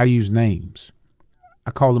 I use names.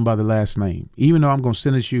 I call them by the last name. Even though I'm going to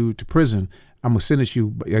sentence you to prison, I'm going to sentence you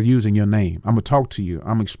by using your name. I'm going to talk to you. I'm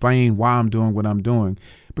going to explain why I'm doing what I'm doing,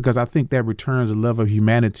 because I think that returns a level of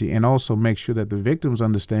humanity and also makes sure that the victims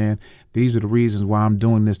understand these are the reasons why I'm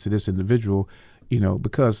doing this to this individual,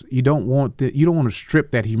 because you don't want to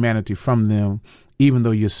strip that humanity from them, even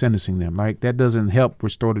though you're sentencing them. Like that doesn't help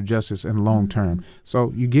restorative justice in the long term.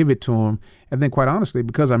 So you give it to them. And then quite honestly,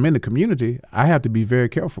 because I'm in the community, I have to be very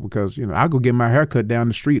careful because, I go get my hair cut down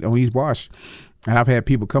the street on East Wash. And I've had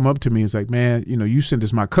people come up to me and it's like, man, you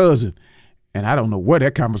sentenced my cousin. And I don't know where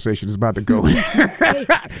that conversation is about to go.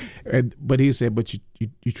 But he said, but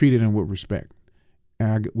you treated him with respect.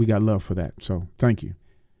 And we got love for that. So thank you.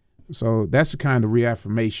 So that's the kind of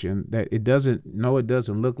reaffirmation that it doesn't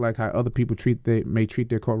look like how other people may treat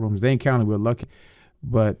their courtrooms. Dane County, we're lucky.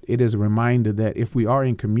 But it is a reminder that if we are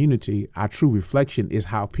in community, our true reflection is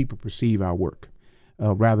how people perceive our work,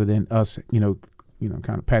 rather than us,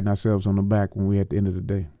 kind of patting ourselves on the back when we're at the end of the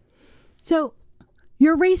day. So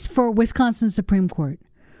your race for Wisconsin Supreme Court,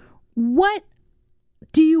 what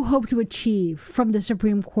do you hope to achieve from the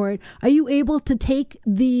Supreme Court? Are you able to take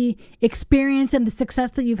the experience and the success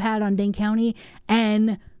that you've had on Dane County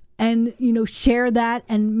and share that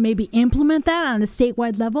and maybe implement that on a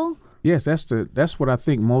statewide level? Yes, that's what I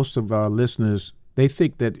think most of our listeners, they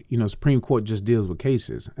think that, Supreme Court just deals with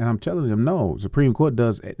cases. And I'm telling them, no, Supreme Court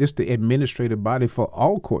it's the administrative body for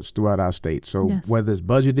all courts throughout our state. So yes. Whether it's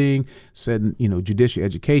budgeting, setting, judicial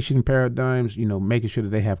education paradigms, making sure that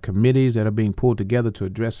they have committees that are being pulled together to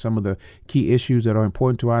address some of the key issues that are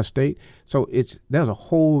important to our state. So there's a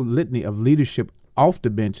whole litany of leadership off the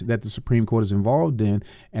bench that the Supreme Court is involved in.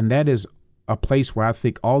 And that is a place where I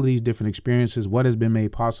think all these different experiences, what has been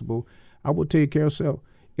made possible, I will tell you, Carousel,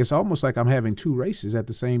 it's almost like I'm having two races at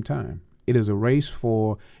the same time. It is a race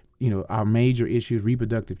for, our major issues,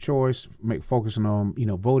 reproductive choice, focusing on,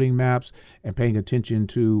 voting maps and paying attention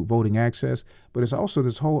to voting access. But it's also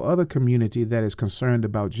this whole other community that is concerned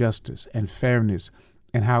about justice and fairness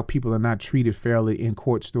and how people are not treated fairly in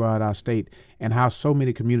courts throughout our state, and how so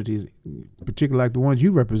many communities, particularly like the ones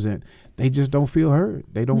you represent, they just don't feel heard.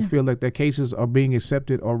 They don't feel like their cases are being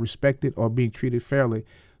accepted or respected or being treated fairly.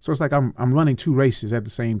 So it's like I'm running two races at the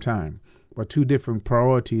same time, where two different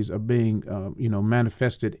priorities are being,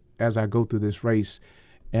 manifested as I go through this race.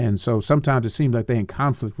 And so sometimes it seems like they're in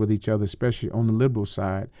conflict with each other, especially on the liberal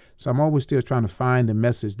side. So I'm always still trying to find a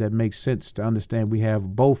message that makes sense to understand we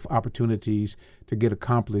have both opportunities to get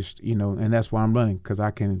accomplished, and that's why I'm running, because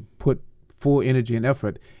I can put full energy and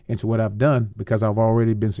effort into what I've done because I've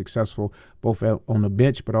already been successful both on the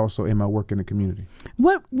bench but also in my work in the community.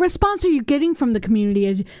 What response are you getting from the community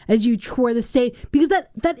as you tour the state? Because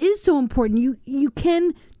that is so important. You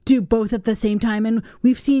can do both at the same time, and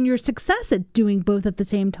we've seen your success at doing both at the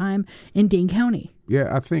same time in Dane County. Yeah,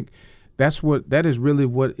 I think that is really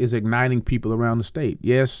what is igniting people around the state.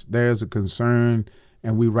 Yes, there's a concern,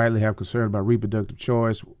 and we rightly have concern about reproductive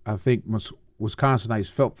choice. I think Wisconsinites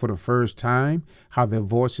felt for the first time how their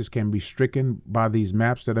voices can be stricken by these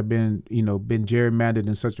maps that have been gerrymandered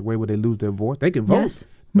in such a way where they lose their voice. They can vote, yes,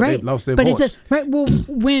 but right. they've lost their but voice. It's well,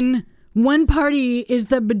 when one party is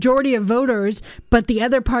the majority of voters, but the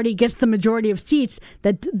other party gets the majority of seats,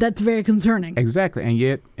 that's very concerning. Exactly, and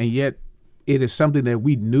yet it is something that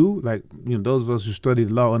we knew, like those of us who studied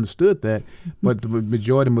the law understood that, but the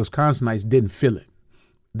majority of Wisconsinites didn't feel it.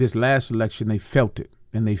 This last election, they felt it,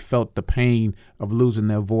 and they felt the pain of losing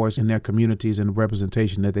their voice in their communities and the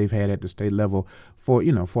representation that they've had at the state level for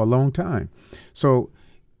a long time. So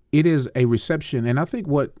it is a reception, and I think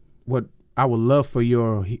what I would love for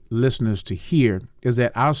your listeners to hear is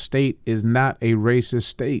that our state is not a racist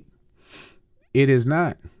state. It is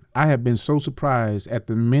not. I have been so surprised at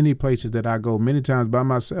the many places that I go, many times by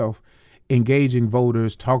myself, engaging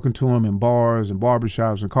voters, talking to them in bars and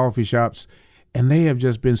barbershops and coffee shops, and they have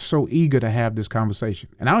just been so eager to have this conversation.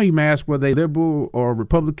 And I don't even ask whether they're liberal or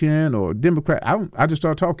Republican or Democrat. I just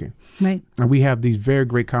start talking. Right. And we have these very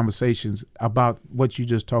great conversations about what you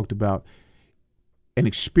just talked about, an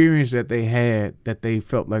experience that they had that they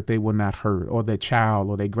felt like they were not heard, or their child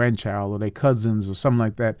or their grandchild or their cousins or something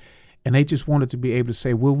like that. And they just wanted to be able to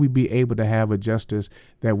say, will we be able to have a justice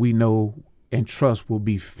that we know and trust will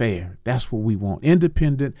be fair? That's what we want,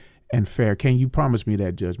 independent and fair. Can you promise me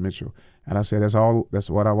that, Judge Mitchell? And I said, that's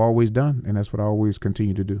what I've always done, and that's what I always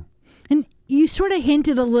continue to do. And you sort of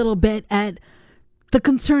hinted a little bit at the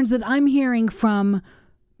concerns that I'm hearing from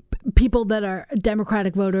people that are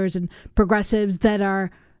Democratic voters and progressives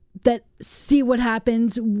that see what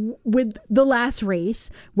happens with the last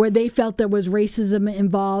race, where they felt there was racism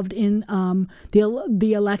involved in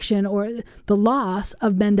the election or the loss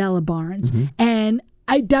of Mandela Barnes. Mm-hmm. And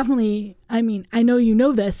I know you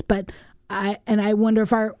know this, but I wonder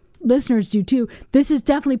if our listeners do too. This is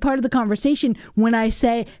definitely part of the conversation when I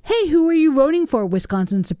say, hey, who are you voting for,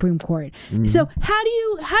 Wisconsin Supreme Court? Mm-hmm. So how do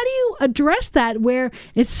you address that, where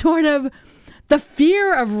it's sort of the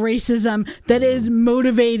fear of racism that is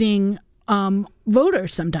motivating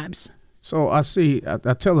voters sometimes? So I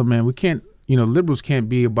tell them, man, we can't, liberals can't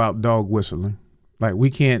be about dog whistling. Like,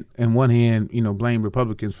 we can't, on one hand, blame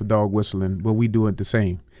Republicans for dog whistling, but we do it the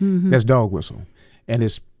same. Mm-hmm. That's dog whistle. And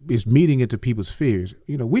it's meeting into people's fears.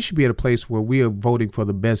 We should be at a place where we are voting for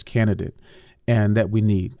the best candidate and that we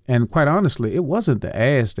need. And quite honestly, it wasn't the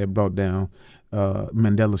ass that brought down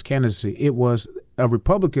Mandela's candidacy. It was a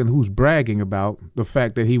Republican who's bragging about the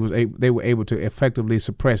fact that they were able to effectively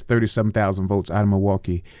suppress 37,000 votes out of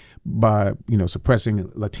Milwaukee by suppressing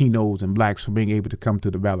Latinos and blacks from being able to come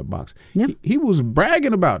to the ballot box. Yep. He was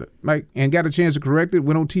bragging about it, and got a chance to correct it.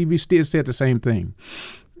 Went on TV, still said the same thing.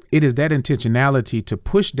 It is that intentionality to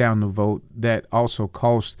push down the vote that also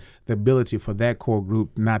costs the ability for that core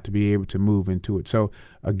group not to be able to move into it. So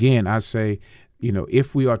again, I say,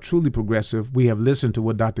 if we are truly progressive, we have listened to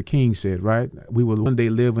what Dr. King said, right? We will one day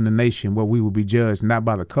live in a nation where we will be judged not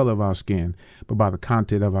by the color of our skin, but by the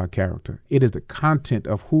content of our character. It is the content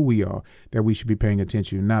of who we are that we should be paying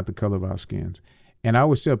attention to, not the color of our skins. And I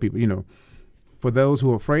always tell people, for those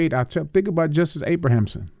who are afraid, think about Justice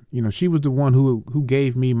Abrahamson. She was the one who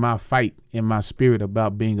gave me my fight in my spirit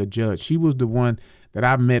about being a judge. She was the one that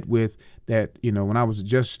I met with that, when I was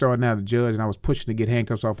just starting out as a judge and I was pushing to get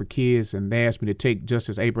handcuffs off of kids, and they asked me to take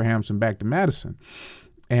Justice Abrahamson back to Madison.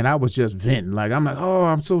 And I was just venting.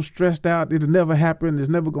 I'm so stressed out. It'll never happen. It's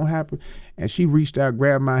never going to happen. And she reached out,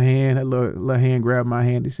 grabbed my hand. Her little hand grabbed my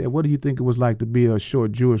hand. He said, what do you think it was like to be a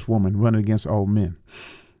short Jewish woman running against all men?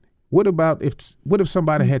 What if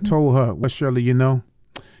somebody had told her, well, Shirley,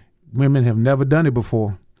 women have never done it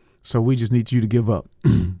before, so we just need you to give up.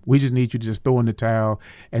 We just need you to just throw in the towel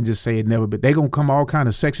and just say it never. But they're going to come all kind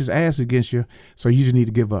of sexist ass against you, so you just need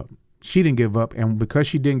to give up. She didn't give up, and because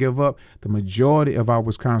she didn't give up, the majority of our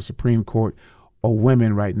Wisconsin Supreme Court are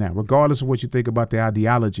women right now. Regardless of what you think about their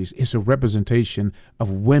ideologies, it's a representation of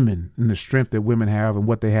women and the strength that women have and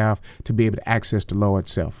what they have to be able to access the law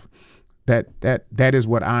itself. That is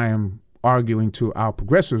what I am arguing to our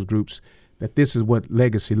progressive groups, that this is what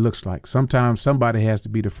legacy looks like. Sometimes somebody has to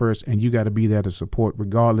be the first, and you got to be there to support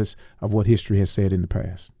regardless of what history has said in the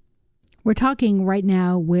past. We're talking right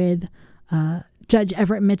now with Judge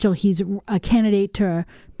Everett Mitchell. He's a candidate to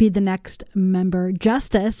be the next member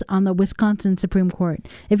justice on the Wisconsin Supreme Court.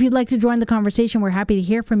 If you'd like to join the conversation, we're happy to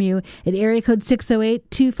hear from you at area code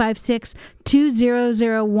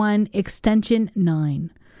 608-256-2001, extension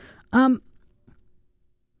 9.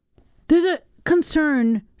 There's a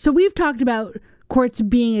concern. So we've talked about courts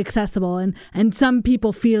being accessible and some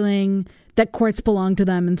people feeling that courts belong to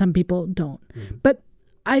them and some people don't. Mm-hmm. But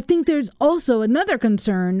I think there's also another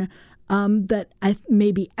concern that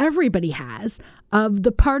maybe everybody has of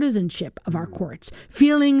the partisanship of our courts,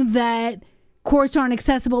 feeling that courts aren't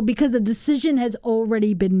accessible because a decision has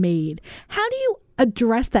already been made. How do you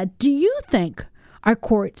address that? Do you think our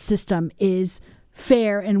court system is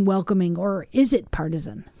fair and welcoming, or is it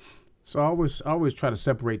partisan? So I always try to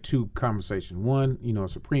separate two conversations. One, a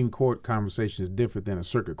Supreme Court conversation is different than a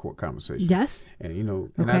circuit court conversation. Yes.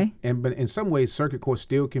 And okay. But in some ways, circuit court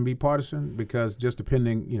still can be partisan because just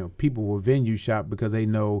depending, people will venue shop because they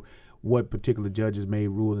know what particular judges may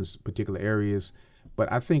rule in particular areas.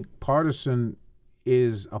 But I think partisan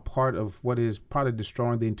is a part of what is probably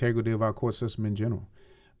destroying the integrity of our court system in general.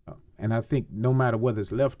 And I think no matter whether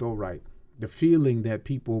it's left or right, the feeling that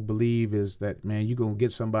people believe is that, man, you're going to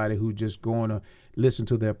get somebody who's just going to listen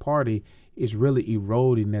to their party is really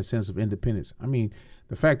eroding that sense of independence. I mean,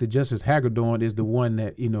 the fact that Justice Hagedorn is the one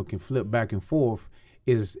that, can flip back and forth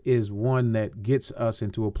is one that gets us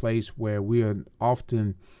into a place where we are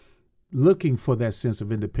often looking for that sense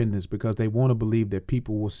of independence because they want to believe that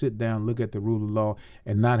people will sit down, look at the rule of law,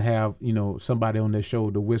 and not have, somebody on their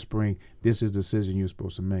shoulder whispering, this is the decision you're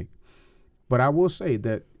supposed to make. But I will say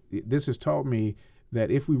that this has taught me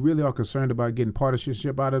that if we really are concerned about getting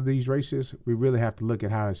partisanship out of these races, we really have to look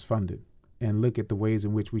at how it's funded and look at the ways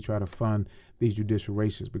in which we try to fund these judicial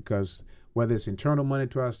races, because whether it's internal money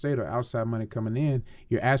to our state or outside money coming in,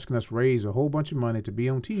 you're asking us to raise a whole bunch of money to be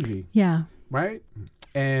on TV. Yeah. Right?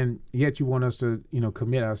 And yet you want us to,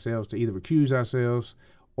 commit ourselves to either recuse ourselves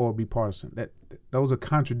or be partisan. Those are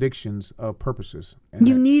contradictions of purposes. And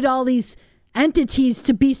you need all these entities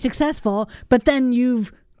to be successful, but then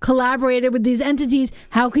you've collaborated with these entities.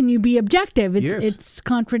 How can you be objective? It's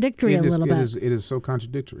contradictory a little bit. It is so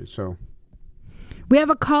contradictory. So we have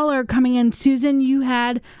a caller coming in. Susan, you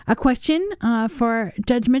had a question for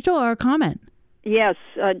Judge Mitchell or a comment? Yes,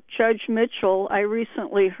 Judge Mitchell, I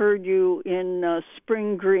recently heard you in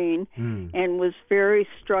Spring Green and was very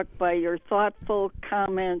struck by your thoughtful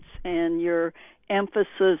comments and your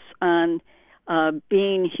emphasis on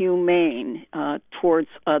being humane towards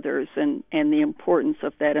others and the importance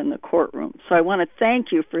of that in the courtroom. So I want to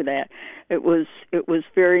thank you for that. It was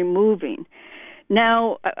very moving.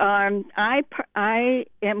 Now, I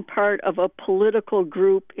am part of a political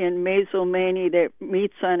group in Mazomanie that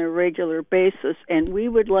meets on a regular basis, and we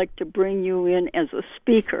would like to bring you in as a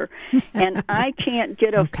speaker. And I can't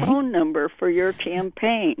get a phone number for your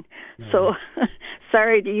campaign. So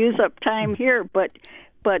sorry to use up time here, but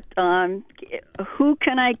who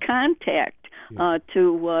can I contact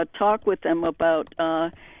to talk with them about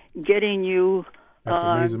getting you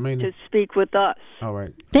to speak with us? All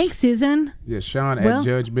right. Thanks, Susan. Yeah, Sean at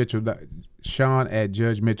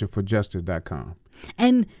judgemitchellforjustice.com.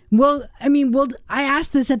 And I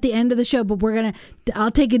asked this at the end of the show, but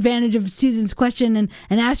I'll take advantage of Susan's question and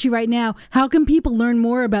ask you right now, how can people learn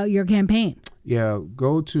more about your campaign? Yeah,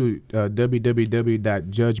 go to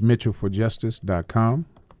www.judgemitchellforjustice.com,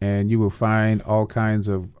 and you will find all kinds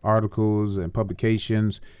of articles and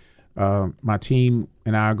publications. My team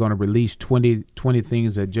and I are going to release 20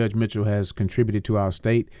 things that Judge Mitchell has contributed to our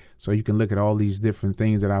state. So you can look at all these different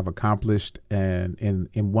things that I've accomplished and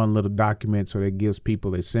in one little document, so that gives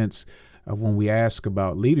people a sense of when we ask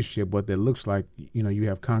about leadership, what that looks like. You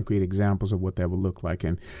have concrete examples of what that would look like.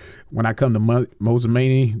 And when I come to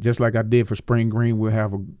Mazomanie, just like I did for Spring Green, we'll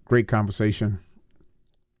have a great conversation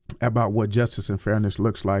about what justice and fairness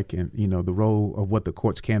looks like and, the role of what the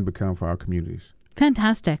courts can become for our communities.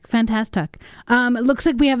 Fantastic. It looks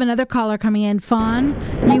like we have another caller coming in. Fawn,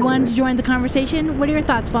 you wanted to join the conversation? What are your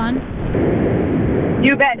thoughts, Fawn?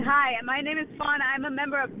 You bet. Hi, my name is Fawn. I'm a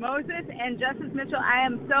member of Moses and Justice Mitchell. I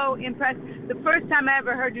am so impressed. The first time I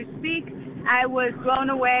ever heard you speak, I was blown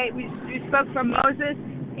away. You spoke from Moses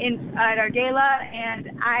at our gala, and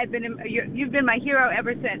you've been my hero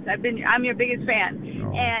ever since. I'm your biggest fan.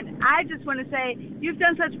 Oh. And I just want to say you've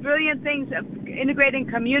done such brilliant things of integrating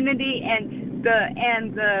community and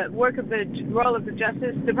the work of the role of the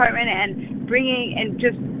Justice Department and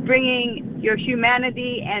bringing your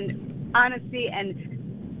humanity and honesty and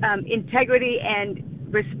integrity and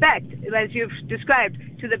respect, as you've described,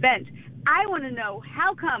 to the bench. I want to know,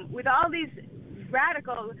 how come with all these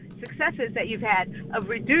radical successes that you've had of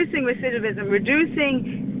reducing recidivism,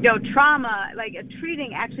 reducing trauma, like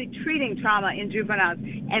actually treating trauma in juveniles,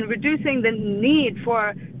 and reducing the need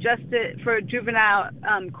for juvenile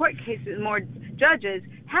court cases, more judges.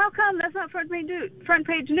 How come that's not front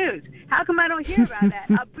page news? How come I don't hear about that?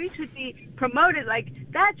 A breach should be promoted, like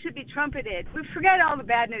that should be trumpeted. We forget all the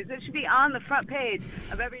bad news. It should be on the front page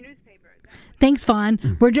of every newspaper. Thanks, Fawn.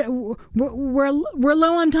 We're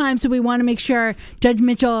low on time, so we want to make sure, Judge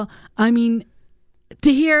Mitchell, to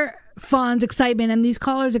hear Fawn's excitement and these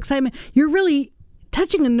callers' excitement, you're really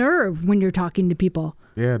touching a nerve when you're talking to people.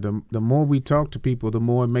 Yeah, the more we talk to people, the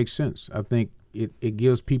more it makes sense. I think it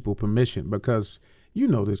gives people permission, because you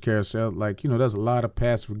know this, Carousel, there's a lot of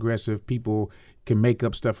passive-aggressive people can make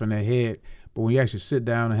up stuff in their head. But when you actually sit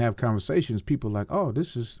down and have conversations, people are like, oh,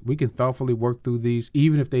 we can thoughtfully work through these.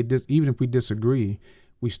 Even if we disagree,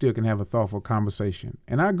 we still can have a thoughtful conversation.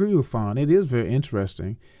 And I agree with Fawn. It is very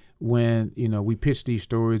interesting when, we pitch these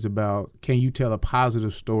stories about, can you tell a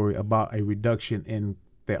positive story about a reduction in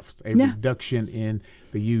theft, reduction in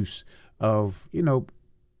the use of,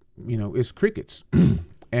 it's crickets.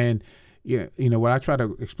 And what I try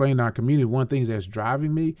to explain to our community, one thing that's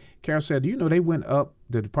driving me, Carol said, they went up,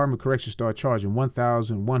 the Department of Corrections started charging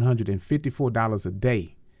 $1,154 a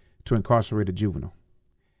day to incarcerate a juvenile.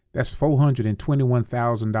 That's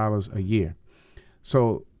 $421,000 a year.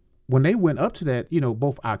 So when they went up to that,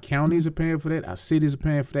 both our counties are paying for that, our cities are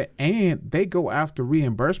paying for that, and they go after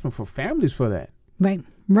reimbursement for families for that. Right.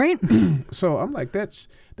 So I'm like, that's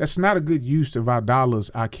not a good use of our dollars,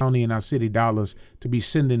 our county and our city dollars, to be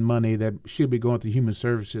sending money that should be going to human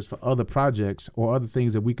services for other projects or other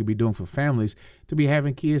things that we could be doing for families, to be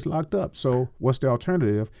having kids locked up. So what's the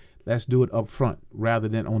alternative? Let's do it up front rather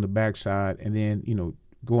than on the backside, and then,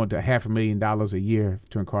 going to $500,000 a year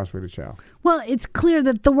to incarcerate a child. Well, it's clear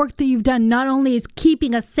that the work that you've done not only is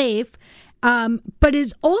keeping us safe, but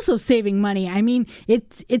is also saving money.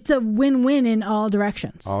 It's a win-win in all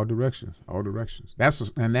directions. All directions. That's a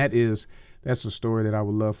story that I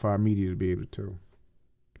would love for our media to be able to tell.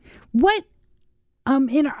 What,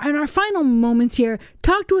 in our final moments here,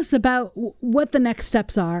 talk to us about what the next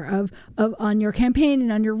steps are of on your campaign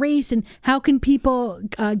and on your race, and how can people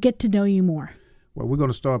get to know you more? Well, we're going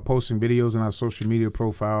to start posting videos on our social media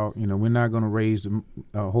profile. We're not going to raise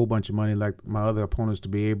a whole bunch of money like my other opponents to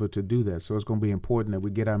be able to do that. So it's going to be important that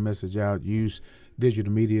we get our message out, use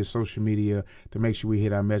digital media, social media, to make sure we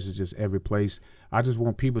hit our messages every place. I just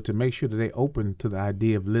want people to make sure that they open to the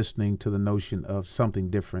idea of listening to the notion of something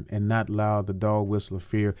different, and not allow the dog whistle of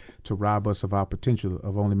fear to rob us of our potential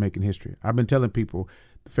of only making history. I've been telling people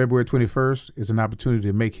February 21st is an opportunity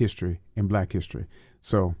to make history in Black history.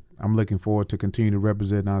 So I'm looking forward to continue to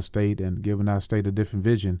represent our state and giving our state a different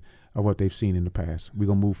vision of what they've seen in the past. We're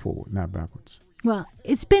going to move forward, not backwards. Well,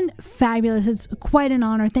 it's been fabulous. It's quite an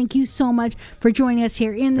honor. Thank you so much for joining us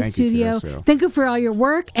here in the studio. Thank you for all your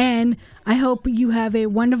work, and I hope you have a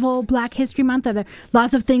wonderful Black History Month. There are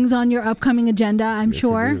lots of things on your upcoming agenda, I'm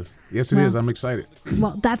sure. Yes, it is. I'm excited.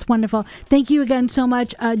 Well, that's wonderful. Thank you again so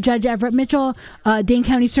much, Judge Everett Mitchell, Dane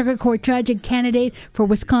County Circuit Court Judge and candidate for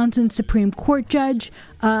Wisconsin Supreme Court Judge.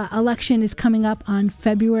 Election is coming up on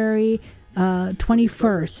February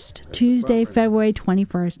 21st, Tuesday, February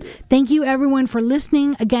 21st. Thank you, everyone, for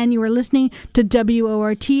listening. Again, you are listening to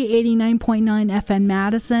WORT 89.9 FM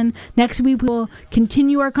Madison. Next week, we will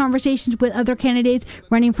continue our conversations with other candidates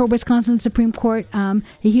running for Wisconsin Supreme Court. A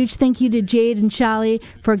huge thank you to Jade and Shally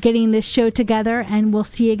for getting this show together, and we'll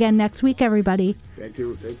see you again next week, everybody. Thank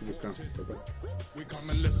you, Wisconsin. Bye-bye. We come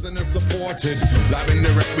and listen and support it. Live and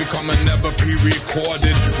direct, we come and never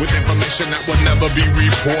pre-recorded with information that will never be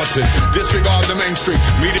reported. Disregard the mainstream,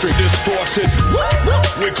 media distorted.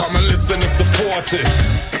 We come and listen and support it.